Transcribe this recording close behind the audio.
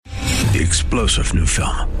The explosive new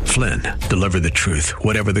film, Flynn, deliver the truth,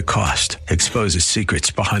 whatever the cost, exposes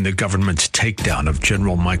secrets behind the government's takedown of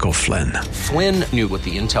General Michael Flynn. Flynn knew what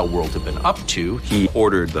the intel world had been up to. He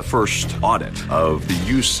ordered the first audit of the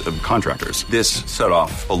use of contractors. This set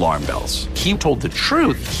off alarm bells. He told the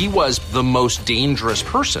truth. He was the most dangerous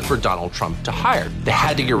person for Donald Trump to hire. They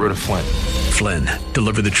had to get rid of Flynn. Flynn,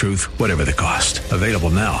 deliver the truth, whatever the cost. Available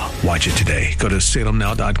now. Watch it today. Go to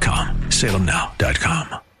salemnow.com.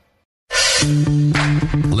 salemnow.com.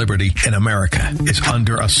 Liberty in America is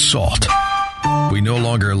under assault. We no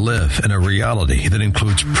longer live in a reality that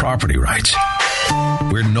includes property rights.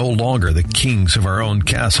 We're no longer the kings of our own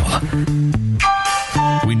castle.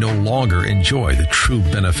 We no longer enjoy the true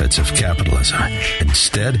benefits of capitalism.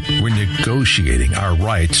 Instead, we're negotiating our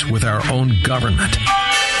rights with our own government.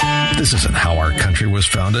 This isn't how our country was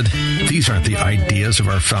founded. These aren't the ideas of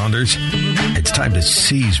our founders. It's time to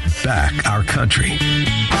seize back our country.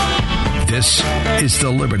 This is the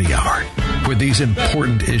Liberty Hour, where these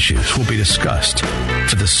important issues will be discussed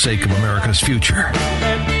for the sake of America's future.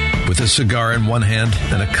 With a cigar in one hand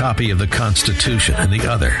and a copy of the Constitution in the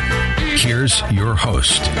other, here's your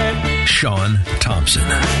host, Sean Thompson.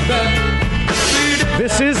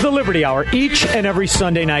 This is the Liberty Hour, each and every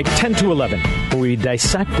Sunday night, 10 to 11, where we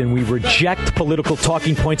dissect and we reject political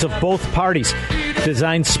talking points of both parties,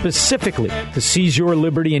 designed specifically to seize your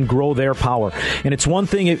liberty and grow their power. And it's one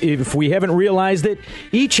thing, if we haven't realized it,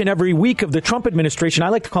 each and every week of the Trump administration, I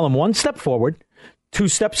like to call him one step forward, two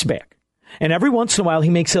steps back. And every once in a while, he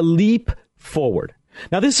makes a leap forward.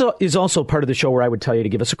 Now, this is also part of the show where I would tell you to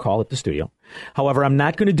give us a call at the studio. However, I'm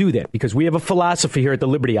not going to do that because we have a philosophy here at the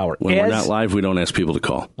Liberty Hour. When we're not live, we don't ask people to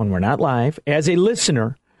call. When we're not live, as a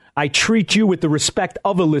listener, I treat you with the respect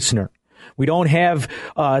of a listener. We don't have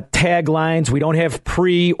taglines. We don't have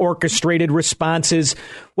pre-orchestrated responses.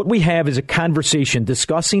 What we have is a conversation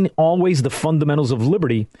discussing always the fundamentals of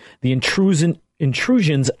liberty, the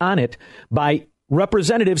intrusions on it by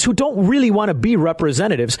representatives who don't really want to be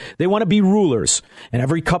representatives. They want to be rulers. And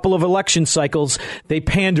every couple of election cycles, they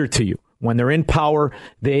pander to you. When they're in power,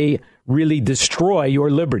 they really destroy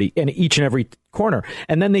your liberty in each and every corner.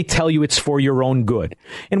 And then they tell you it's for your own good.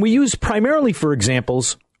 And we use primarily, for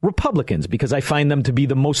examples, Republicans, because I find them to be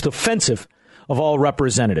the most offensive of all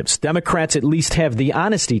representatives. Democrats at least have the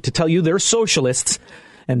honesty to tell you they're socialists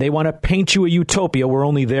and they want to paint you a utopia where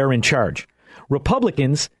only they're in charge.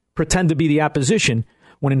 Republicans pretend to be the opposition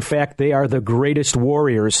when in fact they are the greatest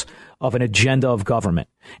warriors of an agenda of government.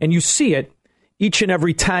 And you see it each and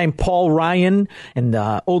every time Paul Ryan and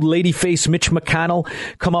old lady face Mitch McConnell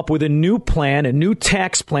come up with a new plan, a new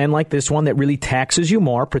tax plan like this one that really taxes you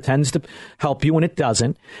more, pretends to help you when it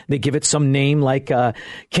doesn't. They give it some name like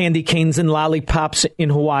candy canes and lollipops in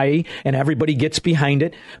Hawaii, and everybody gets behind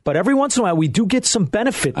it. But every once in a while, we do get some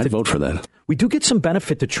benefit. I'd vote for that. We do get some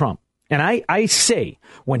benefit to Trump. And I say,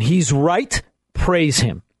 when he's right, praise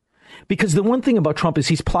him. Because the one thing about Trump is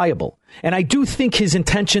he's pliable. And I do think his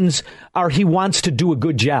intentions are he wants to do a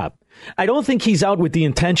good job. I don't think he's out with the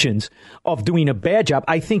intentions of doing a bad job.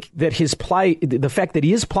 I think that the fact that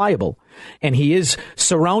he is pliable and he is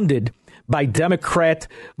surrounded by Democrat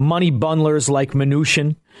money bundlers like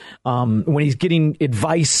Mnuchin, when he's getting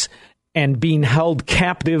advice and being held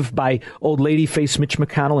captive by old lady face Mitch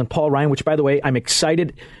McConnell and Paul Ryan, which, by the way, I'm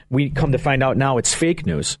excited. We come to find out now it's fake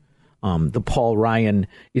news. The Paul Ryan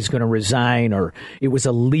is going to resign, or it was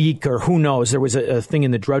a leak, or who knows. There was a thing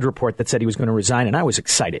in the Drudge Report that said he was going to resign, and I was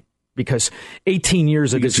excited because 18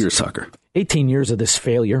 years of this. You're a sucker. 18 years of this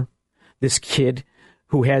failure, this kid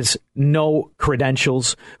who has no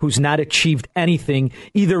credentials, who's not achieved anything,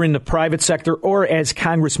 either in the private sector or as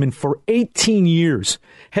congressman for 18 years,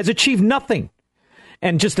 has achieved nothing.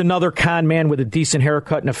 And just another con man with a decent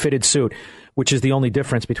haircut and a fitted suit, which is the only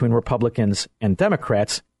difference between Republicans and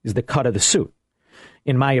Democrats, is the cut of the suit,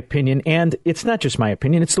 in my opinion. And it's not just my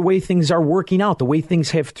opinion. It's the way things are working out, the way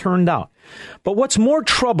things have turned out. But what's more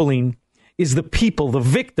troubling is the people, the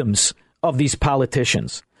victims of these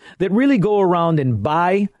politicians that really go around and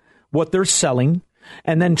buy what they're selling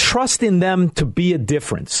and then trust in them to be a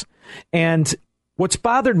difference. And what's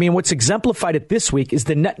bothered me and what's exemplified it this week is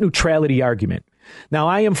the net neutrality argument. Now,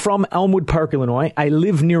 I am from Elmwood Park, Illinois. I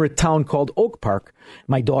live near a town called Oak Park.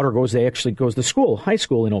 My daughter goes to school, high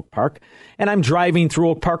school in Oak Park. And I'm driving through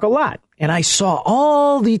Oak Park a lot. And I saw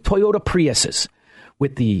all the Toyota Priuses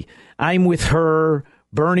with the I'm with her,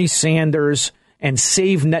 Bernie Sanders, and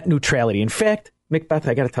Save Net Neutrality. In fact, Macbeth,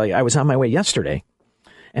 I got to tell you, I was on my way yesterday,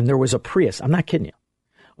 and there was a Prius. I'm not kidding you.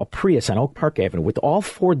 A Prius on Oak Park Avenue with all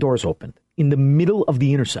four doors opened in the middle of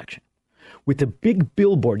the intersection with the big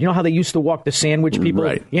billboard. You know how they used to walk the sandwich people?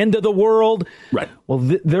 Right. End of the world. Right. Well,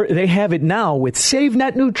 they have it now with save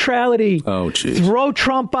net neutrality. Oh, geez. Throw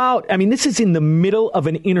Trump out. I mean, this is in the middle of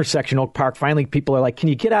an intersection, Oak Park. Finally, people are like, can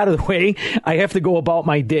you get out of the way? I have to go about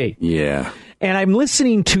my day. Yeah. And I'm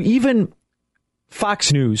listening to even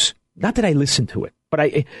Fox News. Not that I listen to it,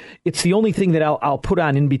 but it's the only thing that I'll put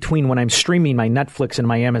on in between when I'm streaming my Netflix and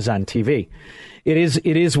my Amazon TV. It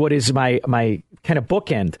is what is my kind of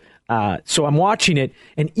bookend. So I'm watching it,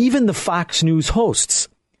 and even the Fox News hosts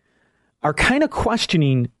are kind of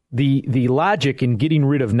questioning the logic in getting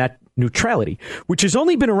rid of net neutrality, which has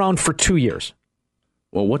only been around for 2 years.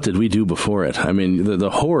 Well, what did we do before it? I mean, the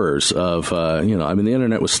horrors of, the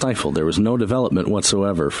internet was stifled. There was no development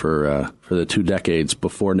whatsoever for the 2 decades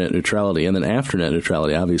before net neutrality. And then after net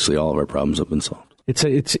neutrality, obviously, all of our problems have been solved.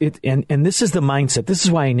 And this is the mindset. This is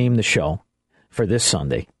why I named the show for this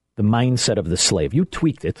Sunday, The Mindset of the Slave. You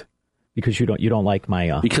tweaked it because you don't like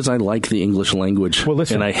my... Because I like the English language, well,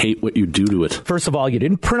 listen, and I hate what you do to it. First of all, you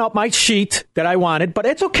didn't print out my sheet that I wanted, but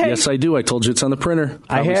it's okay. Yes, I do. I told you it's on the printer.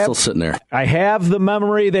 I'm still sitting there. I have the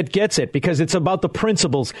memory that gets it because it's about the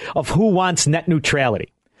principles of who wants net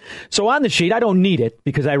neutrality. So on the sheet, I don't need it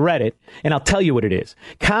because I read it, and I'll tell you what it is.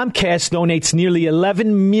 Comcast donates nearly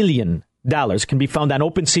 $11 million, can be found on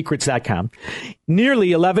OpenSecrets.com, nearly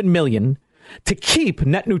 $11 million to keep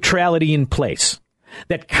net neutrality in place.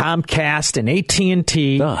 That Comcast and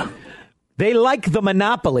AT&T, they like the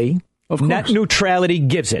monopoly. Of course. Net neutrality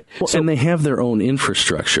gives it. Well, and they have their own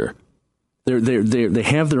infrastructure. They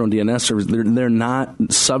have their own DNS service. They're not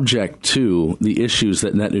subject to the issues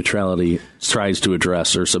that net neutrality tries to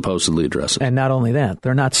address or supposedly addresses. And not only that,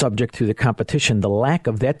 they're not subject to the competition the lack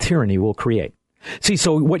of that tyranny will create. See,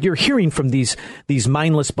 so what you're hearing from these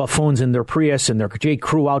mindless buffoons in their Prius and their J.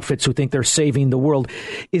 Crew outfits who think they're saving the world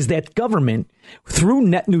is that government, through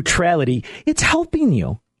net neutrality, it's helping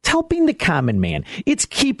you. It's helping the common man. It's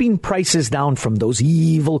keeping prices down from those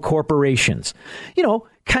evil corporations. You know,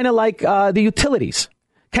 kind of like the utilities,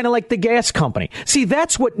 kind of like the gas company. See,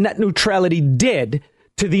 that's what net neutrality did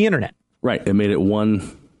to the internet. Right. It made it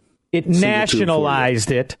one. It nationalized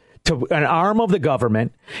it to an arm of the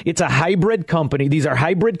government. It's a hybrid company. These are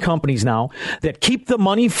hybrid companies now that keep the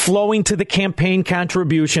money flowing to the campaign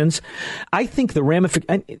contributions. I think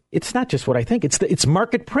it's not just what I think. It's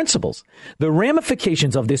market principles. The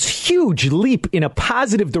ramifications of this huge leap in a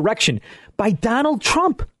positive direction by Donald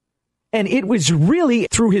Trump. And it was really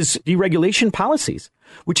through his deregulation policies,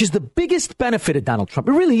 which is the biggest benefit of Donald Trump.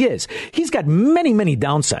 It really is. He's got many, many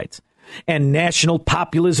downsides. And national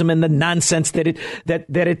populism and the nonsense that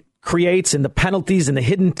it creates and the penalties and the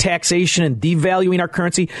hidden taxation and devaluing our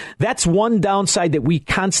currency. That's one downside that we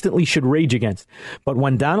constantly should rage against. But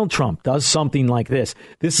when Donald Trump does something like this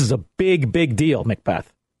is a big, big deal,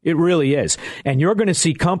 Macbeth. It really is. And you're going to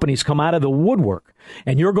see companies come out of the woodwork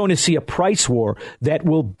and you're going to see a price war that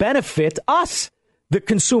will benefit us, the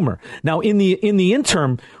consumer. Now, in the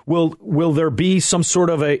interim, will there be some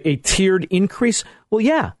sort of a tiered increase? Well,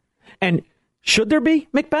 yeah. And should there be,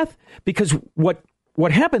 Macbeth? Because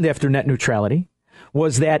what happened after net neutrality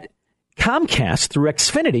was that Comcast, through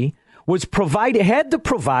Xfinity, had to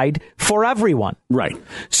provide for everyone. Right.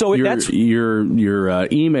 So that's your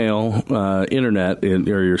email, internet,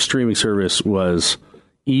 or your streaming service was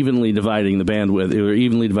evenly dividing the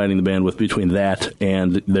bandwidth between that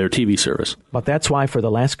and their TV service. But that's why for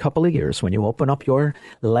the last couple of years, when you open up your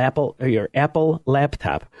Apple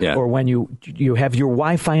laptop, or when you have your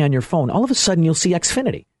Wi-Fi on your phone, all of a sudden you'll see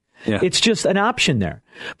Xfinity. Yeah. It's just an option there.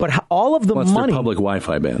 But all of the money... Their public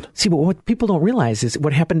Wi-Fi band. See, but what people don't realize is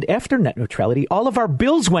what happened after net neutrality. All of our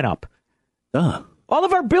bills went up. All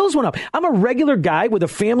of our bills went up. I'm a regular guy with a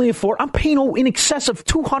family of 4. I'm paying in excess of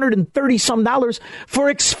 $230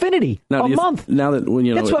 for Xfinity a month. Now that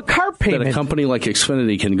that's what car payment. That a company like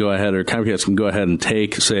Xfinity can go ahead, or Comcast can go ahead and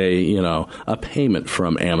take, say, a payment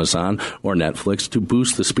from Amazon or Netflix to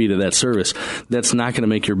boost the speed of that service. That's not going to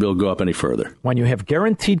make your bill go up any further. When you have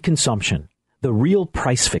guaranteed consumption, the real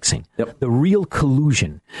price fixing, the real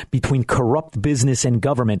collusion between corrupt business and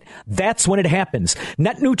government, that's when it happens.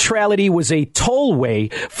 Net neutrality was a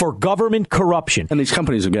tollway for government corruption. And these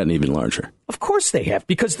companies have gotten even larger. Of course they have,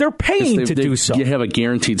 because they're paying to do so. You have a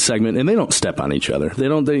guaranteed segment, and they don't step on each other.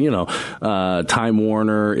 Time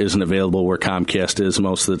Warner isn't available where Comcast is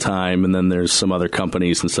most of the time, and then there's some other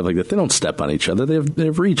companies and stuff like that. They don't step on each other. They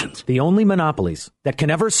have regions. The only monopolies that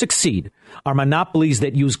can ever succeed are monopolies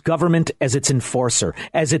that use government as its enforcer,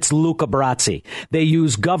 as its Luca Brasi. They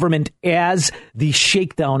use government as the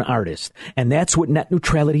shakedown artist, and that's what net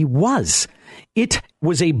neutrality was. It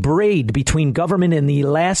was a braid between government and the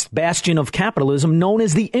last bastion of capitalism known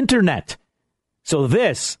as the Internet. So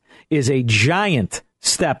this is a giant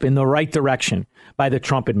step in the right direction by the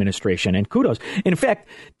Trump administration, and kudos. In fact,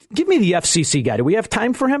 give me the FCC guy. Do we have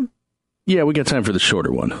time for him? Yeah, we got time for the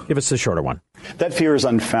shorter one. Give us the shorter one. That fear is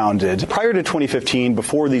unfounded. Prior to 2015,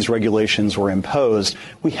 before these regulations were imposed,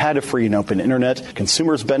 we had a free and open internet.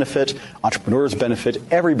 Consumers benefit, entrepreneurs benefit.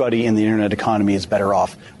 Everybody in the internet economy is better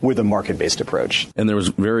off with a market-based approach. And there was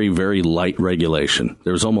very, very light regulation.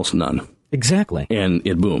 There was almost none. Exactly. And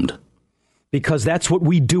it boomed. Because that's what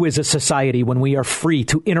we do as a society when we are free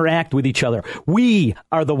to interact with each other. We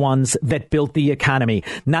are the ones that built the economy,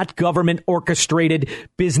 not government orchestrated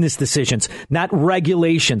business decisions, not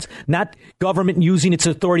regulations, not government using its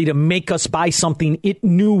authority to make us buy something it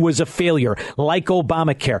knew was a failure, like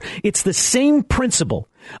Obamacare. It's the same principle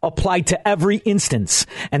applied to every instance.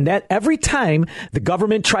 And that every time the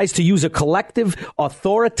government tries to use a collective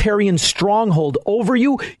authoritarian stronghold over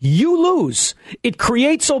you, you lose. It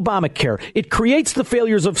creates Obamacare. It creates the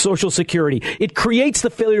failures of Social Security. It creates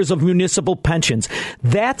the failures of municipal pensions.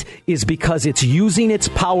 That is because it's using its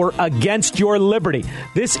power against your liberty.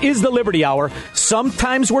 This is the Liberty Hour.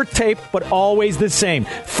 Sometimes we're taped, but always the same.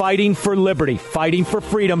 Fighting for liberty, fighting for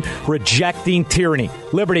freedom, rejecting tyranny.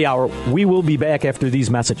 Liberty Hour. We will be back after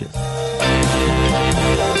these messages.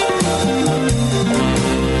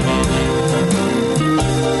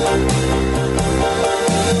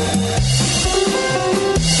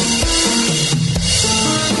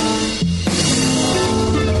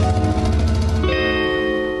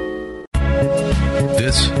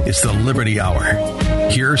 This is the Liberty Hour.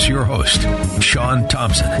 Here's your host, Sean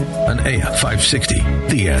Thompson, on AM 560,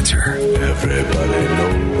 The Answer.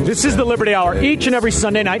 This is the Liberty Hour each and every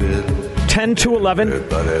Sunday night, 10 to 11.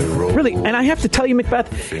 Really, and I have to tell you, Macbeth,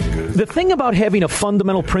 the thing about having a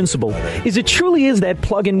fundamental principle is it truly is that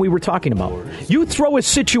plug-in we were talking about. You throw a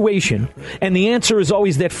situation, and the answer is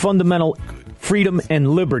always that fundamental freedom and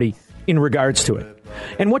liberty in regards to it.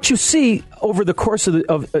 And what you see over the course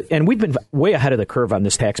of and we've been way ahead of the curve on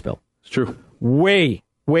this tax bill. It's true. Way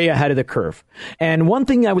ahead of the curve. And one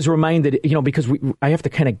thing I was reminded, because I have to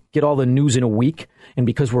kind of get all the news in a week, and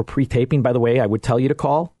because we're pre-taping, by the way, I would tell you to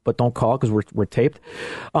call, but don't call because we're taped,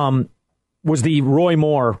 was the Roy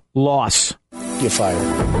Moore loss. Get fired.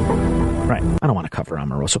 Right. I don't want to cover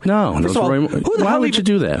Omarosa. No. Why would you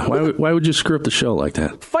do that? Why would you screw up the show like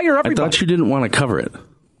that? Fire everybody. I thought you didn't want to cover it.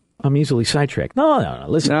 I'm easily sidetracked. No,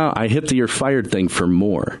 listen. No, I hit the you're fired thing for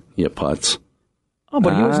Moore, you putz. Oh,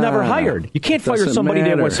 but he was never hired. You can't fire somebody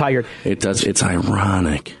that was hired. It does. It's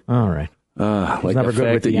ironic. All right. Like the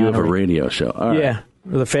fact that you have a radio show. All right. Yeah.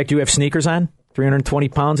 Or the fact you have sneakers on, 320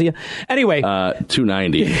 pounds of you. Anyway.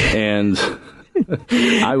 290. And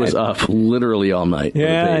I was up literally all night.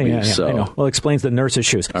 Yeah. So. I know. Well, it explains the nurse's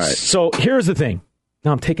shoes. All right. So here's the thing.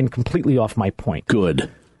 Now I'm taking completely off my point.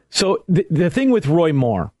 Good. So the thing with Roy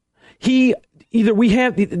Moore,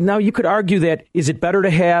 now you could argue that, is it better to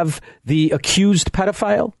have the accused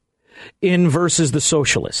pedophile in versus the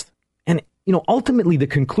socialist? And, ultimately the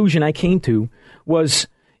conclusion I came to was,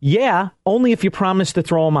 yeah, only if you promise to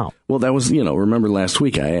throw him out. Well, that was, remember last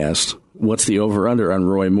week I asked, what's the over-under on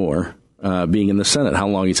Roy Moore being in the Senate? How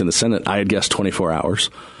long he's in the Senate? I had guessed 24 hours.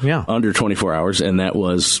 Yeah. Under 24 hours, and that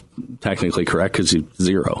was technically correct because he's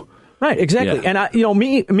 0. Right, exactly. Yeah. And,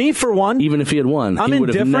 me for one. Even if he had won, he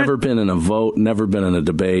would have never been in a vote, never been in a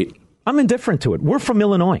debate. I'm indifferent to it. We're from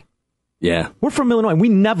Illinois. Yeah. We're from Illinois. We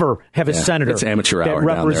never have a senator it's amateur hour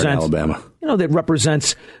down there in Alabama. That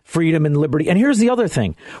represents freedom and liberty. And here's the other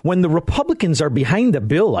thing. When the Republicans are behind the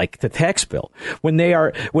bill, like the tax bill, when they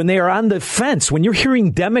are on the fence, when you're hearing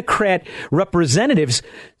Democrat representatives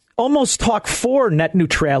almost talk for net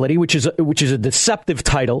neutrality, which is a deceptive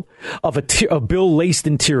title of a bill laced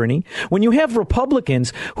in tyranny. When you have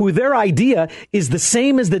Republicans who their idea is the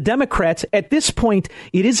same as the Democrats, at this point,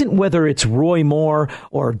 it isn't whether it's Roy Moore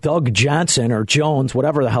or Doug Johnson or Jones,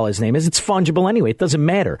 whatever the hell his name is. It's fungible anyway. It doesn't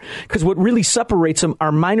matter, because what really separates them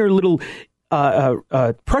are minor little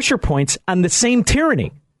pressure points on the same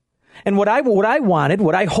tyranny. And what I wanted,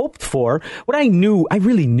 what I hoped for, what I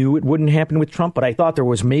really knew it wouldn't happen with Trump, but I thought there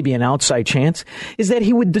was maybe an outside chance, is that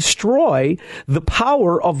he would destroy the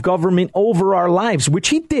power of government over our lives, which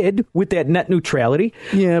he did with that net neutrality.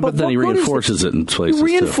 Yeah, but then he reinforces it in places. He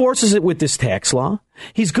reinforces it with this tax law.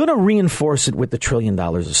 He's going to reinforce it with the $1 trillion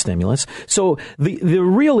of stimulus. So the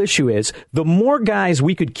real issue is, the more guys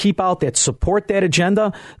we could keep out that support that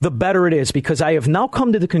agenda, the better it is, because I have now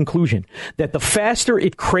come to the conclusion that the faster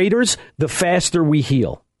it craters, the faster we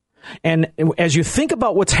heal. And as you think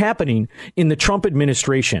about what's happening in the Trump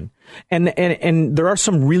administration, and there are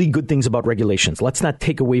some really good things about regulations. Let's not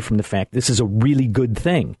take away from the fact this is a really good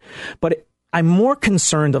thing. But I'm more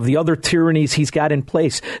concerned of the other tyrannies he's got in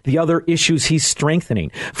place, the other issues he's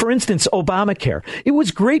strengthening. For instance, Obamacare. It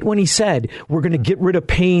was great when he said, we're going to get rid of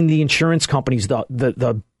paying the insurance companies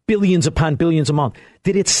the billions upon billions a month.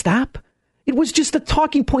 Did it stop? It was just a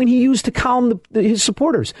talking point he used to calm his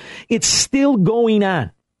supporters. It's still going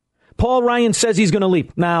on. Paul Ryan says he's going to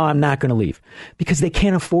leave. No, I'm not going to leave because they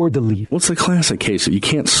can't afford to leave. Well, it's the classic case of you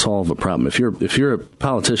can't solve a problem. If you're a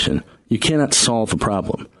politician, you cannot solve a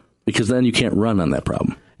problem because then you can't run on that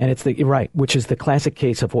problem. And it's which is the classic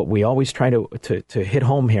case of what we always try to hit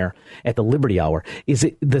home here at the Liberty Hour, is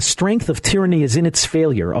the strength of tyranny is in its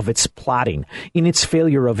failure of its plotting, in its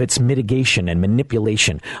failure of its mitigation and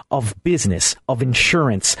manipulation of business, of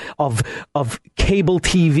insurance, of cable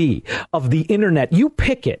TV, of the internet. You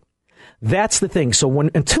pick it. That's the thing. So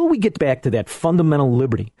until we get back to that fundamental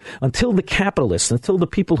liberty, until the capitalists, until the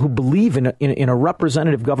people who believe in a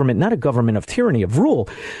representative government, not a government of tyranny, of rule,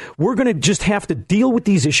 we're going to just have to deal with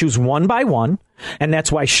these issues one by one. And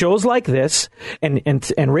that's why shows like this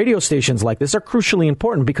and radio stations like this are crucially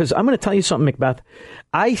important, because I'm going to tell you something, Macbeth.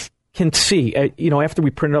 I can see, after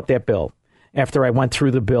we printed up that bill, after I went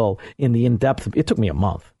through the bill in the in-depth, it took me a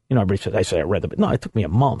month. I said I read the bill. No, it took me a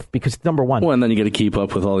month because, number one. Well, and then you got to keep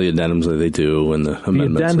up with all the addendums that they do and the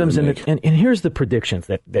amendments. The addendums and here's the predictions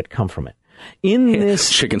that come from it.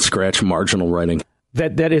 This chicken scratch marginal writing.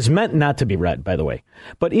 That is meant not to be read, by the way.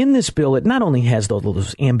 But in this bill, it not only has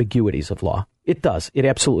those ambiguities of law. It does. It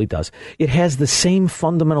absolutely does. It has the same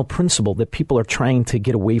fundamental principle that people are trying to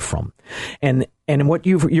get away from. And what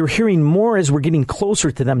you're hearing more as we're getting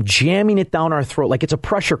closer to them jamming it down our throat like it's a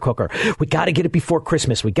pressure cooker. We got to get it before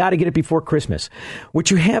Christmas. We got to get it before Christmas.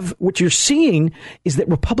 What you're seeing is that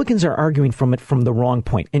Republicans are arguing from the wrong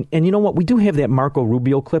point. And you know what? We do have that Marco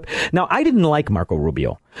Rubio clip. Now, I didn't like Marco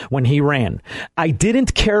Rubio when he ran. I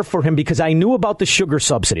didn't care for him because I knew about the sugar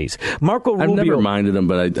subsidies. Rubio. I've never minded him,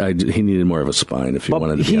 but he needed more of a spine if he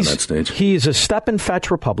wanted to be on that stage. He's a step and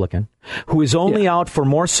fetch Republican who is only out for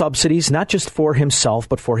more subsidies, not just for himself,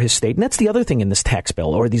 but for his state. And that's the other thing in this tax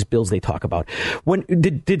bill or these bills they talk about. When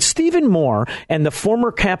did Stephen Moore and the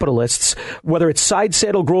former capitalists, whether it's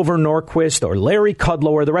Sidesaddle Grover Norquist or Larry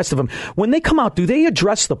Kudlow or the rest of them, when they come out, do they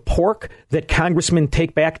address the pork that congressmen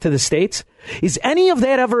take back to the states? Is any of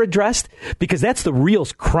that ever addressed? Because that's the real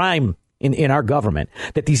crime in our government,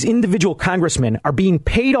 that these individual congressmen are being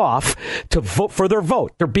paid off to vote for their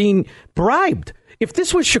vote. They're being bribed. If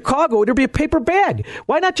this was Chicago, it'd be a paper bag.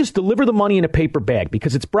 Why not just deliver the money in a paper bag?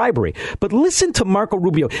 Because it's bribery. But listen to Marco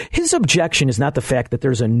Rubio. His objection is not the fact that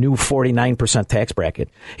there's a new 49% tax bracket.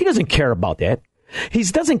 He doesn't care about that. He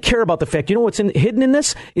doesn't care about the fact, what's hidden in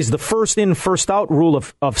this is the first in, first out rule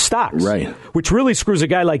of stocks. Right. Which really screws a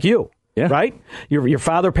guy like you. Yeah. Right? Your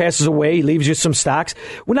father passes away, he leaves you some stocks.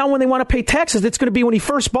 Well, now when they want to pay taxes, it's going to be when he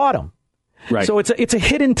first bought them. Right. So it's a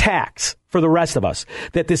hidden tax for the rest of us,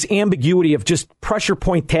 that this ambiguity of just pressure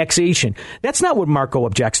point taxation. That's not what Marco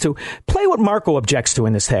objects to. Play what Marco objects to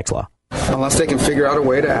in this tax law. Unless they can figure out a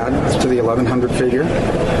way to add to the 1,100 figure,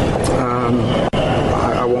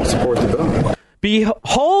 I won't support the bill.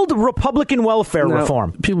 Behold Republican welfare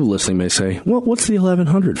reform. People listening may say, well, what's the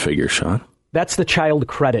 1,100 figure, Sean? That's the child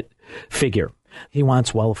credit figure. He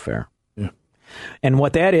wants welfare. Yeah. And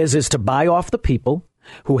what that is to buy off the people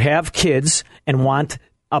who have kids and want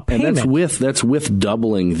a payment. And that's with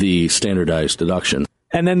doubling the standardized deduction.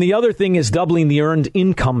 And then the other thing is doubling the earned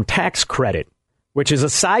income tax credit, which is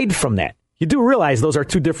aside from that. You do realize those are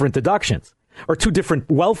two different deductions. Or two different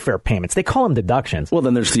welfare payments. They call them deductions. Well,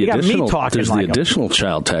 then there's the additional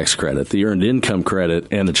child tax credit, the earned income credit,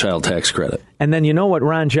 and the child tax credit. And then you know what,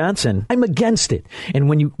 Ron Johnson? I'm against it. And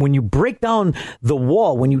when you break down the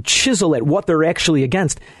wall, when you chisel at what they're actually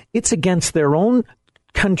against, it's against their own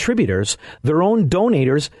contributors, their own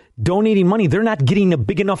donators donating money. They're not getting a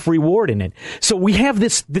big enough reward in it. So we have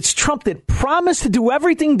this Trump that promised to do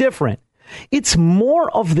everything different. It's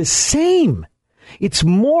more of the same. It's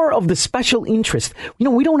more of the special interest.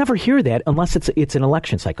 We don't ever hear that unless it's an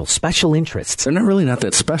election cycle. Special interests. They're not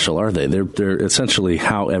that special, are they? They're essentially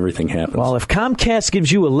how everything happens. Well, if Comcast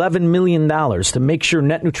gives you $11 million to make sure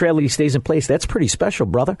net neutrality stays in place, that's pretty special,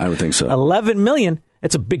 brother. I would think so. $11 million,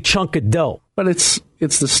 that's a big chunk of dough. But it's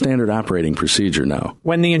the standard operating procedure now.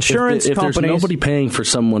 When the insurance companies... If there's nobody paying for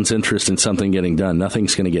someone's interest in something getting done,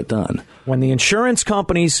 nothing's going to get done. When the insurance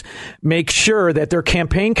companies make sure that their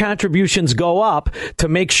campaign contributions go up to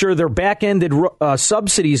make sure their back-ended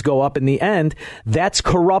subsidies go up in the end, that's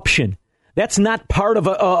corruption. That's not part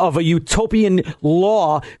of a utopian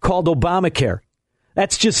law called Obamacare.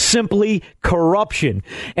 That's just simply corruption.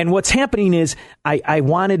 And what's happening is I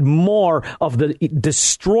wanted more of the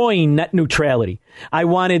destroying net neutrality. I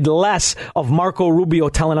wanted less of Marco Rubio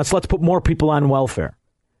telling us, let's put more people on welfare.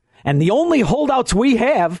 And the only holdouts we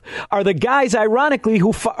have are the guys, ironically,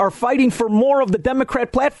 who are fighting for more of the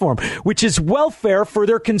Democrat platform, which is welfare for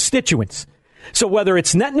their constituents. So whether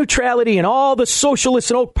it's net neutrality and all the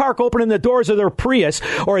socialists in Oak Park opening the doors of their Prius,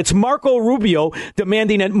 or it's Marco Rubio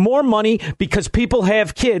demanding more money because people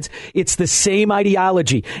have kids, it's the same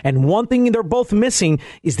ideology. And one thing they're both missing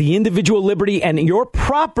is the individual liberty and your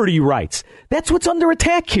property rights. That's what's under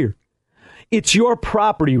attack here. It's your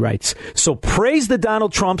property rights. So praise the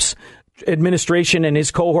Donald Trump's administration and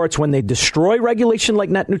his cohorts when they destroy regulation like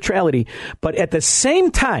net neutrality. But at the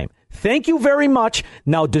same time, thank you very much.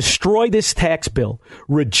 Now destroy this tax bill.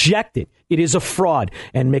 Reject it. It is a fraud.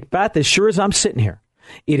 And Macbeth, as sure as I'm sitting here,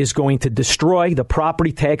 it is going to destroy the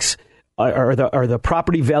property tax or the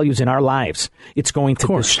property values in our lives. It's going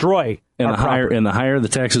to destroy. And the higher the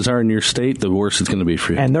taxes are in your state, the worse it's going to be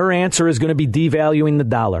for you. And their answer is going to be devaluing the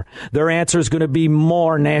dollar. Their answer is going to be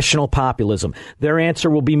more national populism. Their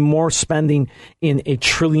answer will be more spending in $1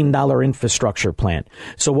 trillion infrastructure plan.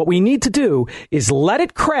 So what we need to do is let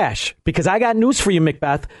it crash, because I got news for you,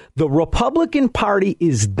 Macbeth. The Republican Party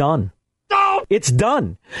is done. It's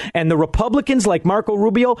done. And the Republicans like Marco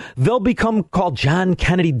Rubio, they'll become called John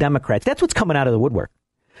Kennedy Democrats. That's what's coming out of the woodwork.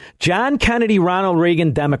 John Kennedy, Ronald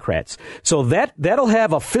Reagan Democrats. So that'll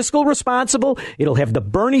have a fiscal responsible. It'll have the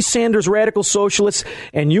Bernie Sanders radical socialists.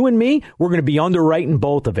 And you and me, we're going to be underwriting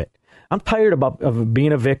both of it. I'm tired of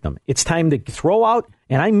being a victim. It's time to throw out,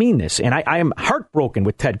 and I mean this, and I am heartbroken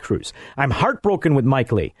with Ted Cruz. I'm heartbroken with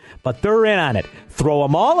Mike Lee. But they're in on it. Throw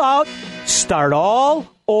them all out. Start all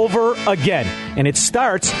over again. And it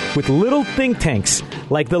starts with little think tanks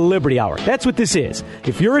like the Liberty Hour. That's what this is.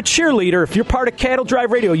 If you're a cheerleader, if you're part of Cattle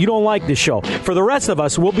Drive Radio, you don't like this show. For the rest of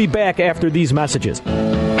us, we'll be back after these messages.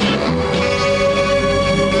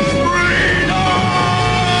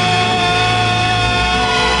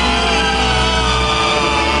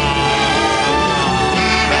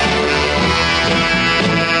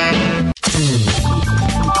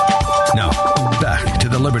 Now, back to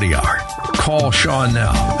the Liberty Hour. Call Sean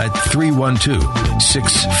now at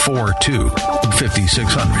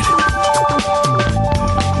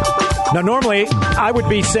 312-642-5600. Now, normally, I would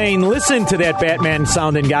be saying, listen to that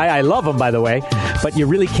Batman-sounding guy. I love him, by the way. But you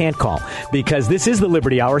really can't call, because this is the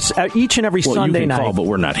Liberty Hour each and every Sunday night. You can call, but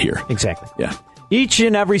we're not here. Exactly. Yeah. Each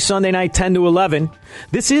and every Sunday night, 10 to 11.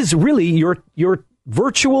 This is really your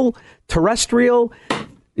virtual terrestrial.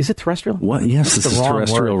 Is it terrestrial? What? Yes, this is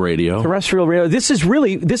terrestrial radio. Terrestrial radio. This is where.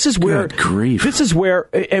 Good grief. This is where,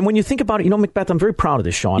 and when you think about it, Macbeth, I'm very proud of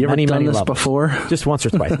this show on many levels. Before? Just once or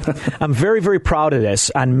twice. I'm very, very proud of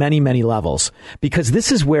this on many, many levels, because this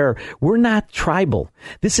is where we're not tribal.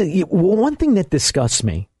 This is one thing that disgusts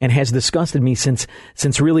me and has disgusted me since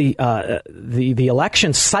really the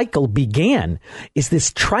election cycle began, is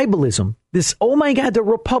this tribalism. This, oh my God, the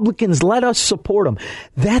Republicans, let us support them.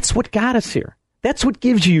 That's what got us here. That's what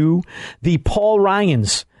gives you the Paul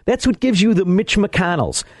Ryans. That's what gives you the Mitch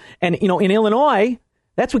McConnells. And, in Illinois,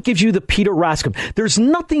 that's what gives you the Peter Roskam. There's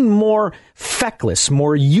nothing more feckless,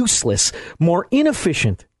 more useless, more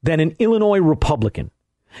inefficient than an Illinois Republican.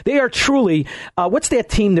 They are truly, what's that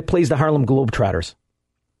team that plays the Harlem Globetrotters?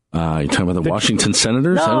 You're talking about the Washington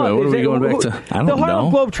Senators? No, I don't know. What are we going back to? I don't know. The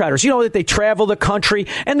Harlem Globetrotters. That they travel the country,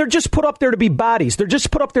 and they're just put up there to be bodies. They're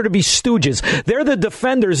just put up there to be stooges. They're the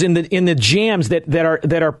defenders in the jams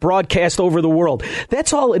that are broadcast over the world.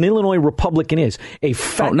 That's all an Illinois Republican is.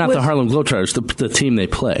 Not the Harlem Globetrotters, the team they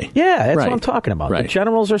play. Yeah, that's what I'm talking about. Right. The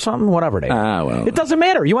Generals or something, whatever they are. Well. It doesn't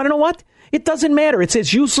matter. You want to know what? It doesn't matter. It's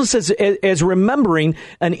as useless as remembering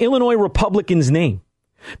an Illinois Republican's name.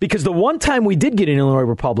 Because the one time we did get an Illinois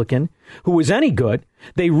Republican who was any good,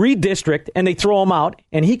 they redistrict and they throw him out,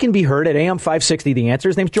 and he can be heard at AM 560. The Answer.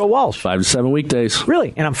 His name's Joe Walsh. 5 to 7 weekdays.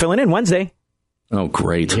 Really? And I'm filling in Wednesday. Oh,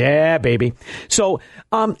 great. Yeah, baby. So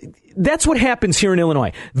that's what happens here in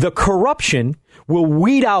Illinois. The corruption will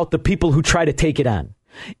weed out the people who try to take it on.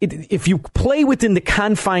 If you play within the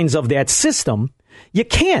confines of that system, you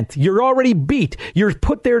can't. You're already beat. You're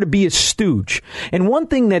put there to be a stooge. And one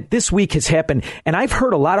thing that this week has happened, and I've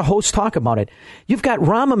heard a lot of hosts talk about it, you've got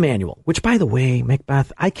Rahm Emanuel, which, by the way,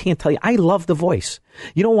 Macbeth, I can't tell you, I love the voice.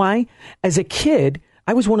 You know why? As a kid,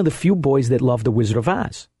 I was one of the few boys that loved The Wizard of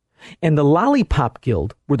Oz. And the Lollipop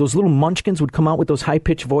Guild where those little munchkins would come out with those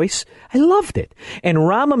high-pitched voice. I loved it. And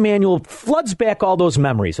Rahm Emanuel floods back all those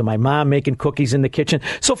memories of my mom making cookies in the kitchen.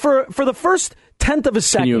 So for the first tenth of a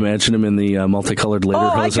second. Can you imagine him in the multicolored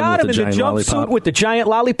lederhosen I got him with the in the giant jumpsuit lollipop? with the giant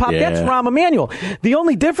lollipop. Yeah. That's Rahm Emanuel. The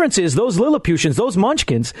only difference is those Lilliputians, those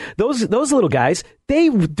munchkins, those little guys, they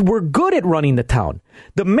were good at running the town.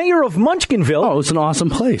 The mayor of Munchkinville. Oh, it was an awesome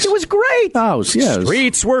place. It was great. Oh, it was, yeah,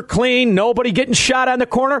 Streets were clean. Nobody getting shot on the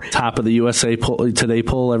corner. Top of the USA Today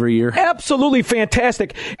poll every year. Absolutely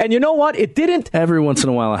fantastic. And you know what? It didn't. Every once in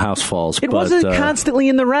a while, a house falls. It wasn't constantly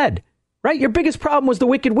in the red, right? Your biggest problem was the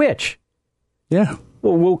Wicked Witch. Yeah.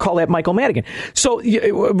 Well, we'll call that Michael Madigan. So,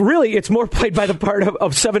 really, it's more played by the part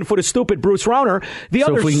of 7 foot of stupid Bruce Rauner.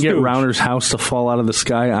 So if we can get Rauner's house to fall out of the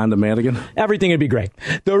sky onto Madigan? Everything would be great.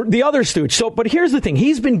 The other stooge. So, but here's the thing.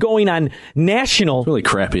 He's been going on national... Really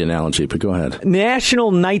crappy analogy, but go ahead.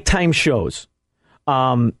 National nighttime shows.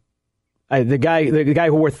 The guy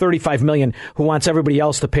who worth $35 million, who wants everybody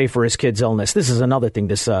else to pay for his kid's illness. This is another thing.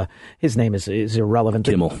 His name is irrelevant.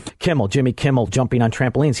 Jimmy Kimmel, jumping on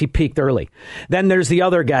trampolines. He peaked early. Then there's the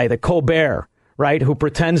other guy, the Colbert, right, who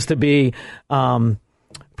pretends to be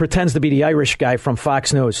the Irish guy from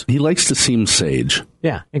Fox News. He likes to seem sage.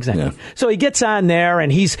 Yeah, exactly. Yeah. So he gets on there, and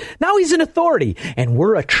he's an authority, and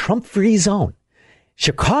we're a Trump-free zone.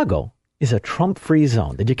 Chicago is a Trump-free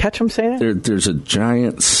zone. Did you catch him saying that? There's a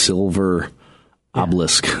giant silver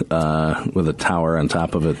obelisk with a tower on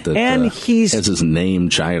top of it that has his name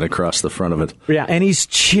giant across the front of it. Yeah, and he's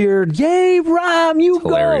cheered, "Yay, Rahm, you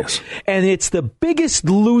hilarious. Go!" And it's the biggest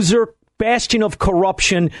loser bastion of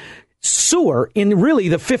corruption sewer in really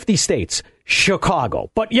the 50 states. Chicago.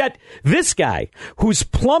 But yet this guy who's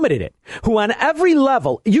plummeted it, who on every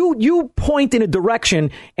level, you point in a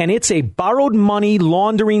direction and it's a borrowed money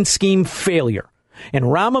laundering scheme failure. And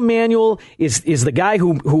Rahm Emanuel is the guy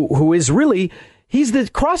who is really, he's the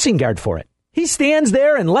crossing guard for it. He stands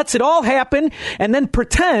there and lets it all happen and then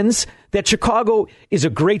pretends that Chicago is a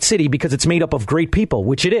great city because it's made up of great people,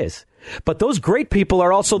 which it is. But those great people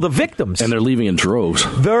are also the victims. And they're leaving in droves.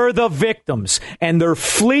 They're the victims, and they're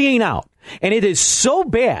fleeing out. And it is so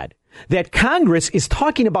bad that Congress is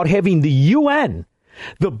talking about having the UN,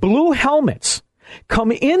 the blue helmets,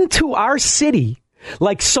 come into our city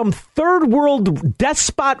like some third world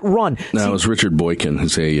despot run. No, it was Richard Boykin,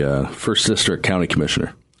 who's a first district county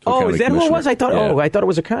commissioner. Oh, is that who it was? I thought. Yeah. Oh, I thought it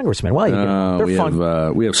was a congressman. Well, they're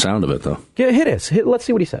fun. We have sound of it though. Yeah, hit us. Let's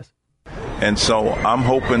see what he says. And so I'm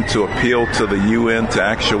hoping to appeal to the UN to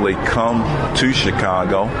actually come to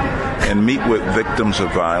Chicago and meet with victims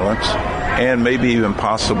of violence and maybe even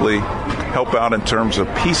possibly help out in terms of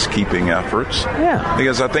peacekeeping efforts. Yeah.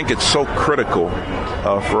 Because I think it's so critical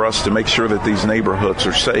for us to make sure that these neighborhoods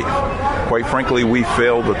are safe. Quite frankly, we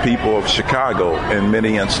fail the people of Chicago in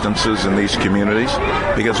many instances in these communities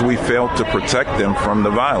because we fail to protect them from the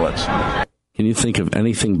violence. Can you think of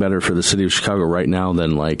anything better for the city of Chicago right now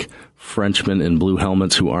than like Frenchmen in blue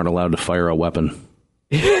helmets who aren't allowed to fire a weapon?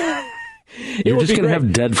 You're just going to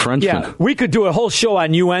have dead Frenchmen. Yeah, we could do a whole show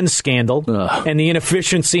on UN scandal and the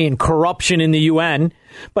inefficiency and corruption in the UN.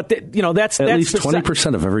 But that's at least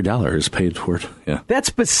 20% of every dollar is paid toward. Yeah,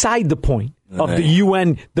 that's beside the point of the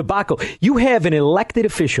UN debacle. You have an elected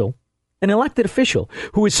official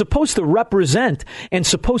who is supposed to represent and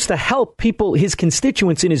supposed to help people, his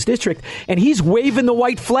constituents in his district, and he's waving the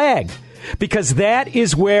white flag. Because that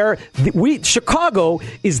is where Chicago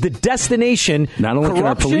is the destination. Not only can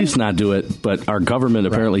our police not do it, but our government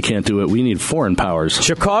apparently can't do it. We need foreign powers.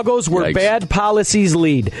 Chicago's where bad policies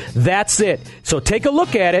lead. That's it. So take a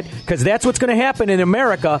look at it, because that's what's going to happen in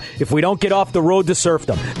America if we don't get off the road to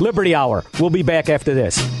serfdom. Liberty Hour. We'll be back after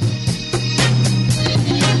this.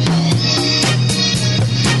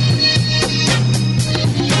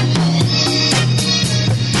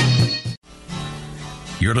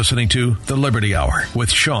 You're listening to The Liberty Hour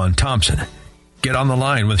with Sean Thompson. Get on the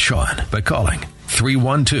line with Sean by calling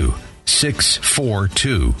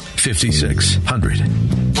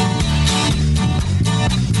 312-642-5600.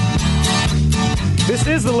 This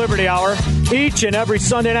is the Liberty Hour, each and every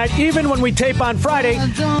Sunday night, even when we tape on Friday,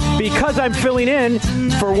 because I'm filling in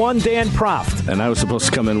for one Dan Proft. And I was supposed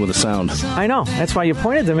to come in with a sound. I know. That's why you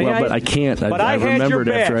pointed to me. Well, but I can't. But I remembered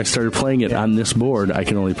after I started playing it on this board, I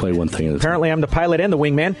can only play one thing at a time. Apparently, I'm the pilot and the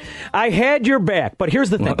wingman. I had your back, but here's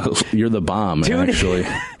the thing. Well, you're the bomb, actually.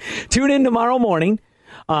 Tune in tomorrow morning.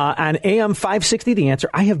 On AM 560, The Answer.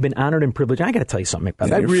 I have been honored and privileged. I got to tell you something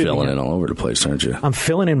about that. You're filling in all over the place, aren't you? I'm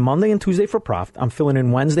filling in Monday and Tuesday for Proft. I'm filling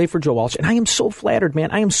in Wednesday for Joe Walsh. And I am so flattered, man.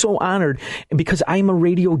 I am so honored because I am a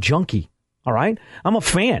radio junkie. All right? I'm a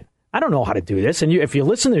fan. I don't know how to do this. And if you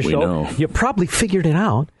listen to the show, you probably figured it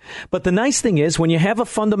out. But the nice thing is, when you have a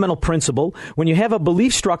fundamental principle, when you have a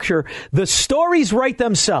belief structure, the stories write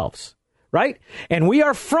themselves, right? And we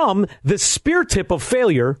are from the spear tip of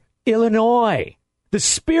failure, Illinois. The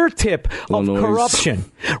spear tip of corruption,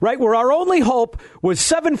 right? Where our only hope was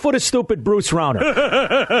 7 foot of stupid Bruce Rauner.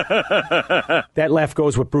 That laugh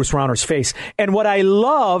goes with Bruce Rauner's face. And what I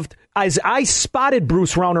loved is I spotted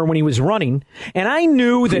Bruce Rauner when he was running, and I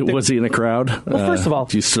knew that... Was he in a crowd? Well, first of all...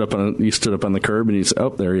 You stood up on the curb, and he's... Oh,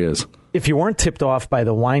 there he is. If you weren't tipped off by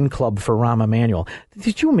the wine club for Rahm Emanuel,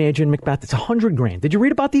 did you imagine, Macbeth, it's $100,000. Did you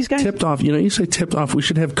read about these guys? Tipped off. You say tipped off. We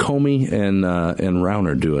should have Comey and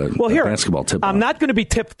Rauner do a basketball tip-off. I'm not going to be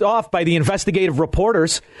tipped off by the investigative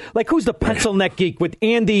reporters. Like, who's the pencil neck geek with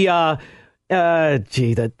Andy... the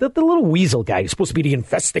little weasel guy who's supposed to be the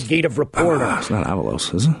investigative reporter. It's not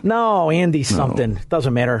Avalos, is it? No, Andy something. No.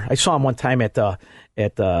 Doesn't matter. I saw him one time at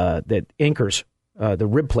Anchors, the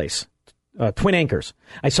rib place, Twin Anchors.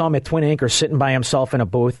 I saw him at Twin Anchors sitting by himself in a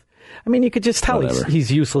booth. I mean, you could just tell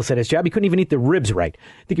he's useless at his job. He couldn't even eat the ribs right.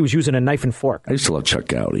 I think he was using a knife and fork. I used to love Chuck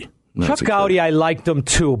Gowdy. Chuck Gowdy, I liked him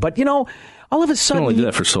too. But, all of a sudden... You can only do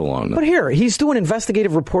that for so long. But here, he's doing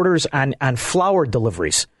investigative reporters on flower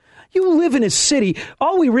deliveries. You live in a city,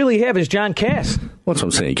 all we really have is John Cass. Well, that's what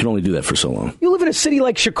I'm saying. You can only do that for so long. You live in a city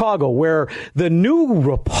like Chicago where the new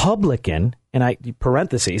Republican,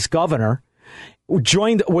 governor,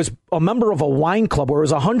 was a member of a wine club where it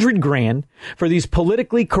was $100,000 for these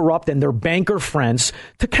politically corrupt and their banker friends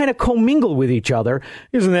to kind of commingle with each other.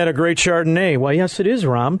 Isn't that a great Chardonnay? Well, yes, it is,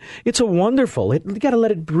 Rahm. It's a wonderful. You got to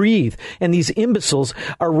let it breathe. And these imbeciles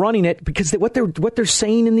are running it because what they're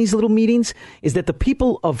saying in these little meetings is that the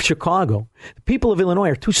people of Chicago, the people of Illinois,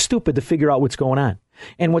 are too stupid to figure out what's going on.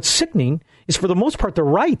 And what's sickening is, for the most part, they're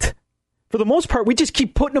right. For the most part, we just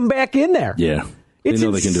keep putting them back in there. Yeah. It's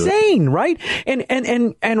insane, right? And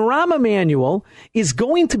Rahm Emanuel is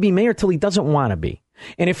going to be mayor till he doesn't want to be.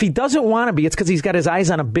 And if he doesn't want to be, it's because he's got his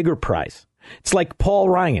eyes on a bigger prize. It's like Paul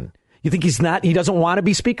Ryan. You think he doesn't want to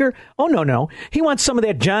be speaker? Oh, no. He wants some of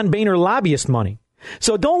that John Boehner lobbyist money.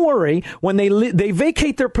 So don't worry. When they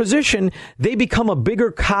vacate their position, they become a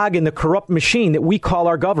bigger cog in the corrupt machine that we call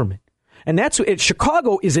our government. And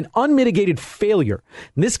Chicago is an unmitigated failure.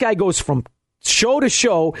 And this guy goes from show to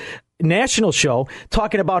show, national show,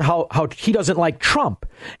 talking about how he doesn't like Trump.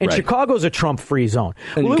 And Chicago's a Trump-free zone.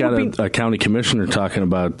 And you got a county commissioner talking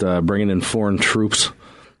about bringing in foreign troops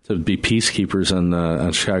to be peacekeepers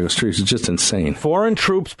on Chicago streets. It's just insane. Foreign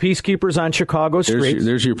troops, peacekeepers on Chicago streets.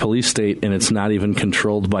 There's your police state, and it's not even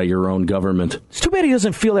controlled by your own government. It's too bad he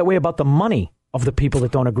doesn't feel that way about the money of the people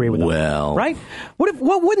that don't agree with him. Well, right?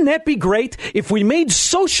 Wouldn't that be great if we made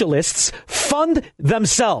socialists fund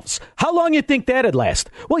themselves? How long you think that'd last?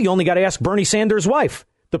 Well, you only got to ask Bernie Sanders' wife,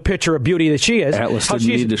 the picture of beauty that she is. Atlas didn't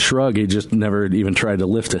need to shrug. He just never even tried to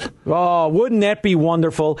lift it. Oh, wouldn't that be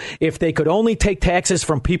wonderful if they could only take taxes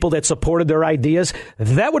from people that supported their ideas?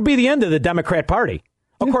 That would be the end of the Democrat Party.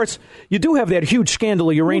 Of course, you do have that huge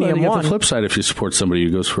scandal of Uranium One. On the flip side, if you support somebody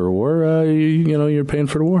who goes for a war, you're paying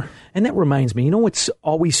for the war. And that reminds me, what's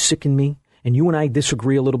always sickened me? And you and I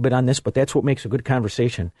disagree a little bit on this, but that's what makes a good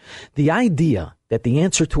conversation. The idea that the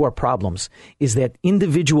answer to our problems is that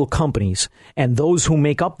individual companies and those who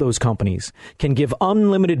make up those companies can give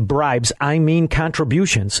unlimited bribes,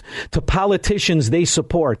 contributions, to politicians they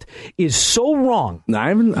support is so wrong. Now,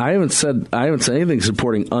 I haven't said anything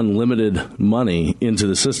supporting unlimited money into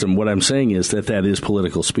the system. What I'm saying is that is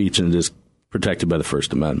political speech and it is protected by the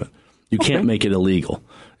First Amendment. You can't make it illegal,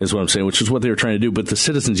 is what I'm saying, which is what they were trying to do. But the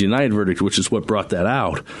Citizens United verdict, which is what brought that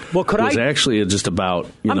out, was actually just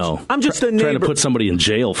about, I'm just trying to put somebody in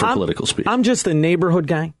jail for political speech. I'm just a neighborhood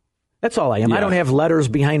guy. That's all I am. Yeah. I don't have letters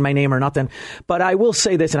behind my name or nothing. But I will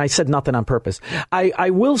say this, and I said nothing on purpose. I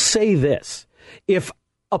will say this. If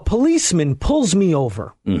a policeman pulls me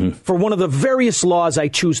over for one of the various laws I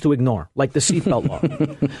choose to ignore, like the seatbelt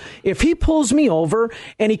law, if he pulls me over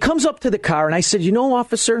and he comes up to the car and I said,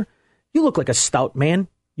 officer, you look like a stout man.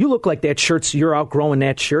 You look like that shirt's, you're outgrowing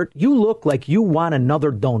that shirt. You look like you want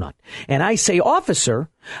another donut. And I say, officer,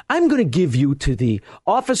 I'm going to give you to the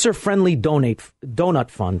officer-friendly donut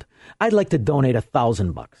fund. I'd like to donate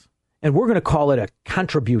 $1,000. And we're going to call it a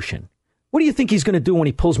contribution. What do you think he's going to do when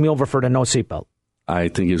he pulls me over for the no seatbelt? I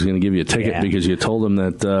think he's going to give you a ticket because you told him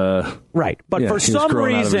that. Right. But for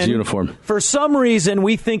some reason,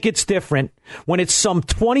 we think it's different when it's some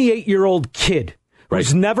 28-year-old kid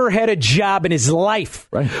who's never had a job in his life,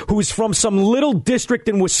 who's from some little district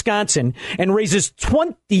in Wisconsin and raises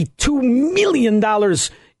 $22 million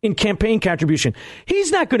in campaign contribution. He's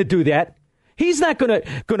not going to do that. He's not going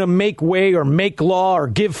to make way or make law or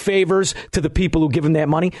give favors to the people who give him that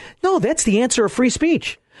money. No, that's the answer of free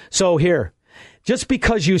speech. So here, just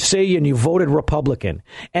because you say and you voted Republican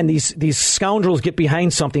and these scoundrels get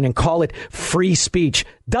behind something and call it free speech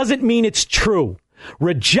doesn't mean it's true.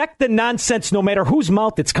 Reject the nonsense no matter whose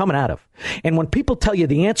mouth it's coming out of. And when people tell you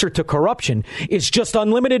the answer to corruption is just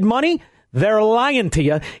unlimited money, they're lying to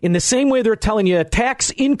you in the same way they're telling you a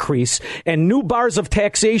tax increase and new bars of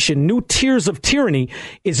taxation, new tiers of tyranny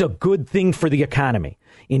is a good thing for the economy.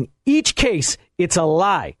 In each case, it's a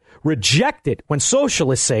lie. Reject it when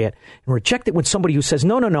socialists say it, and reject it when somebody who says,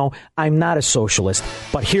 no, I'm not a socialist,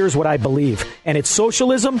 but here's what I believe. And it's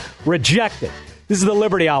socialism, reject it. This is the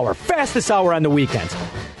Liberty Hour, fastest hour on the weekends.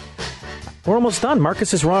 We're almost done.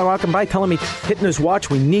 Marcus is walking by telling me, hitting his watch,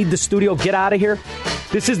 we need the studio, get out of here.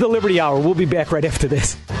 This is the Liberty Hour. We'll be back right after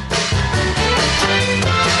this.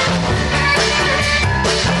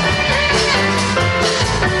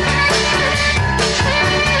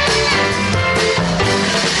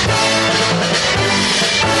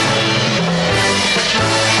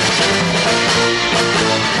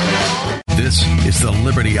 This is the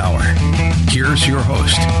Liberty Hour. Here's your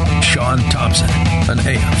host, Sean Thompson, on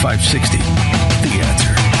AM 560. The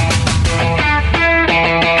Answer.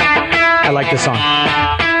 I like this song.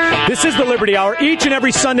 This is the Liberty Hour each and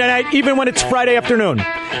every Sunday night, even when it's Friday afternoon.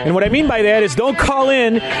 And what I mean by that is don't call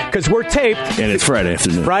in because we're taped. And it's Friday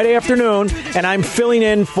afternoon. Friday afternoon, and I'm filling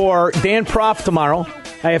in for Dan Proft tomorrow.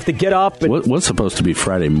 I have to get up. What's supposed to be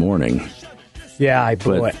Friday morning? Yeah, I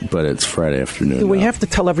blew it. But it's Friday afternoon. Do we have to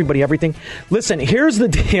tell everybody everything? Listen, here's the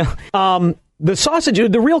deal. The sausage,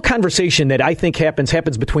 the real conversation that I think happens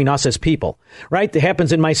between us as people, right? It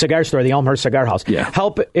happens in my cigar store, the Elmhurst Cigar House. Yeah.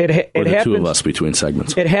 It happens, two of us between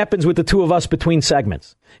segments. It happens with the two of us between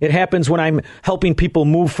segments. It happens when I'm helping people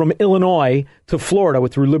move from Illinois to Florida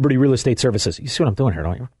through Liberty Real Estate Services. You see what I'm doing here,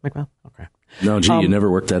 don't you, Mike? Okay. No, you never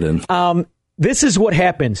worked that in. This is what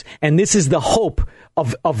happens, and this is the hope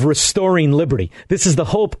of restoring liberty. This is the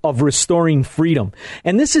hope of restoring freedom.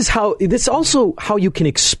 And this is also how you can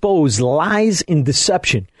expose lies and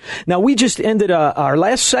deception. Now, we just ended our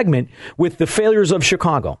last segment with the failures of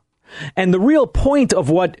Chicago. And the real point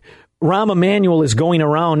of what Rahm Emanuel is going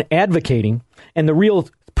around advocating, and the real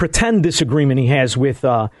pretend disagreement he has with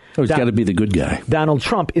he's got to be the good guy, Donald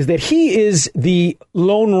Trump, is that he is the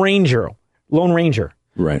Lone Ranger.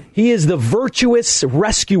 Right. He is the virtuous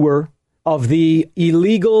rescuer of the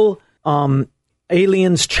illegal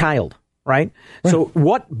alien's child, right? So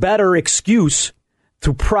what better excuse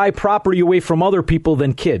to pry property away from other people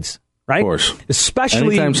than kids, right? Of course.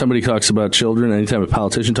 Especially anytime somebody talks about children, anytime a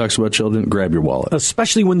politician talks about children, grab your wallet.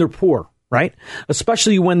 Especially when they're poor, right?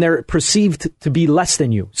 Especially when they're perceived to be less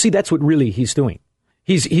than you. See, that's what really he's doing.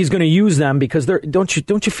 He's going to use them because don't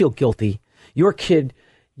you feel guilty? Your kid,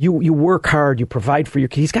 you work hard, you provide for your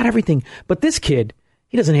kid. He's got everything, but this kid,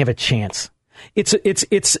 he doesn't have a chance. It's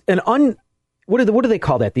what do they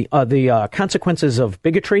call that? The consequences of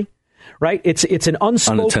bigotry, right? It's an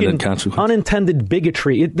unspoken, unintended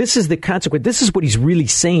bigotry. This is the consequence. This is what he's really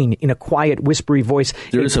saying in a quiet, whispery voice.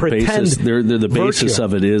 There is a basis. The basis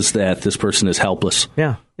of it is that this person is helpless.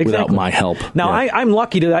 Yeah. Exactly. Without my help. Now, yeah. I'm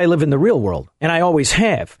lucky that I live in the real world, and I always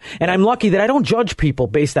have. And I'm lucky that I don't judge people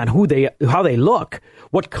based on how they look,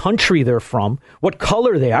 what country they're from, what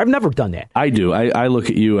color they are. I've never done that. I do. I look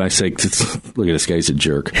at you, I say, look at this guy, he's a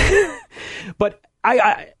jerk. But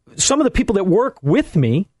some of the people that work with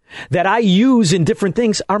me that I use in different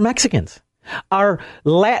things are Mexicans, are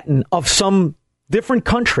Latin of some different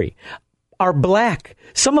country, are black.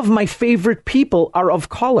 Some of my favorite people are of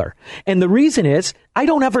color. And the reason is I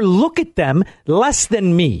don't ever look at them less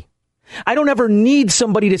than me. I don't ever need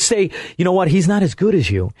somebody to say, you know what, he's not as good as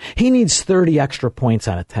you. He needs 30 extra points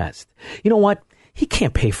on a test. You know what? He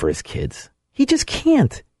can't pay for his kids. He just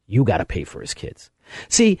can't. You got to pay for his kids.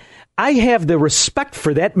 See, I have the respect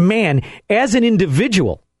for that man as an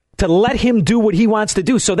individual to let him do what he wants to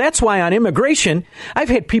do. So that's why on immigration, I've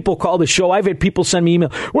had people call the show. I've had people send me email.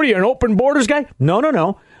 What are you, an open borders guy?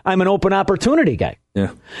 No. I'm an open opportunity guy.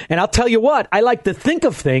 Yeah. And I'll tell you what, I like to think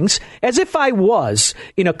of things as if I was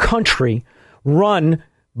in a country run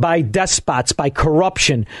by despots, by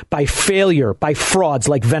corruption, by failure, by frauds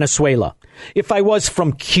like Venezuela. If I was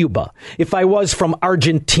from Cuba, if I was from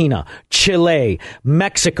Argentina, Chile,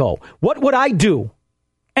 Mexico, what would I do?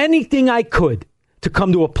 Anything I could to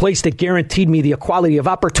come to a place that guaranteed me the equality of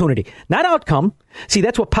opportunity, not outcome. See,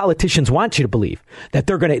 that's what politicians want you to believe, that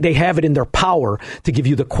they have it in their power to give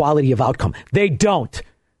you the quality of outcome. They don't.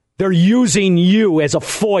 They're using you as a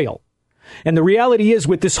foil. And the reality is,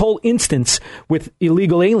 with this whole instance with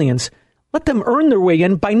illegal aliens, Let them earn their way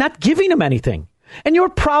in by not giving them anything. And your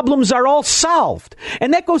problems are all solved.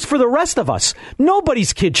 And that goes for the rest of us.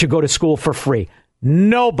 Nobody's kid should go to school for free.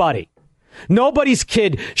 Nobody. Nobody's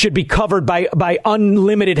kid should be covered by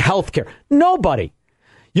unlimited health care. Nobody.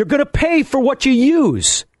 You're going to pay for what you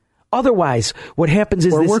use. Otherwise, what happens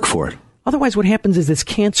is work for it. Otherwise, what happens is this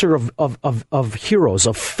cancer of heroes,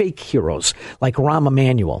 of fake heroes, like Rahm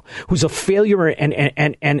Emanuel, who's a failure and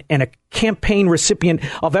a campaign recipient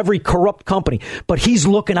of every corrupt company. But he's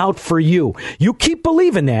looking out for you. You keep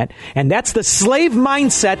believing that, and that's the slave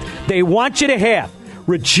mindset they want you to have.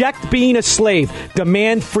 Reject being a slave.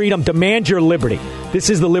 Demand freedom. Demand your liberty.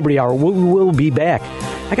 This is the Liberty Hour. We'll be back.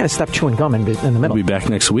 I got to stop chewing gum in the middle. We'll be back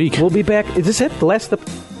next week. We'll be back. Is this it? The last?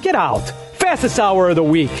 Get out. Fastest hour of the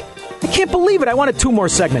week. I can't believe it. I wanted 2 more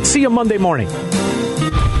segments. See you Monday morning. I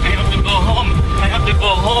have to go home. I have to go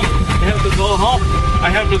home. I have to go home. I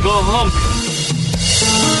have to go home.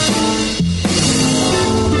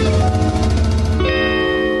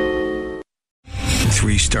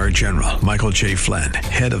 3-star General Michael J. Flynn,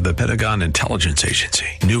 head of the Pentagon Intelligence Agency,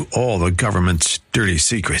 knew all the government's dirty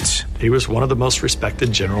secrets. He was one of the most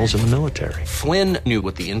respected generals in the military. Flynn knew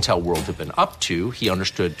what the intel world had been up to. He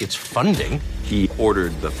understood its funding. He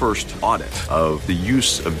ordered the first audit of the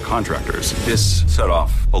use of contractors. This set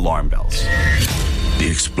off alarm bells. The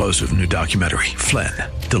explosive new documentary, Flynn,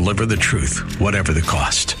 Deliver the Truth, Whatever the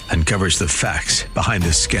Cost, uncovers the facts behind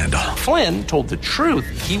this scandal. Flynn told the truth.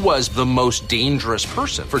 He was the most dangerous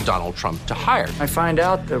person for Donald Trump to hire. I find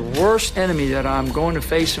out the worst enemy that I'm going to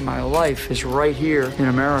face in my life is right here in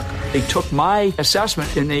America. They took my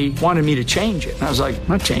assessment and they wanted me to change it. And I was like, I'm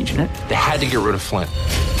not changing it. They had to get rid of Flynn.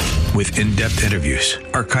 With in-depth interviews,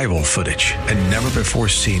 archival footage, and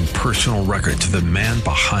never-before-seen personal records of the man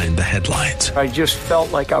behind the headlines. I just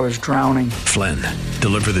felt like I was drowning. Flynn,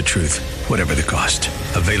 Deliver the Truth, Whatever the Cost.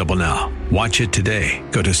 Available now. Watch it today.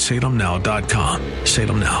 Go to salemnow.com.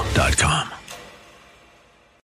 salemnow.com.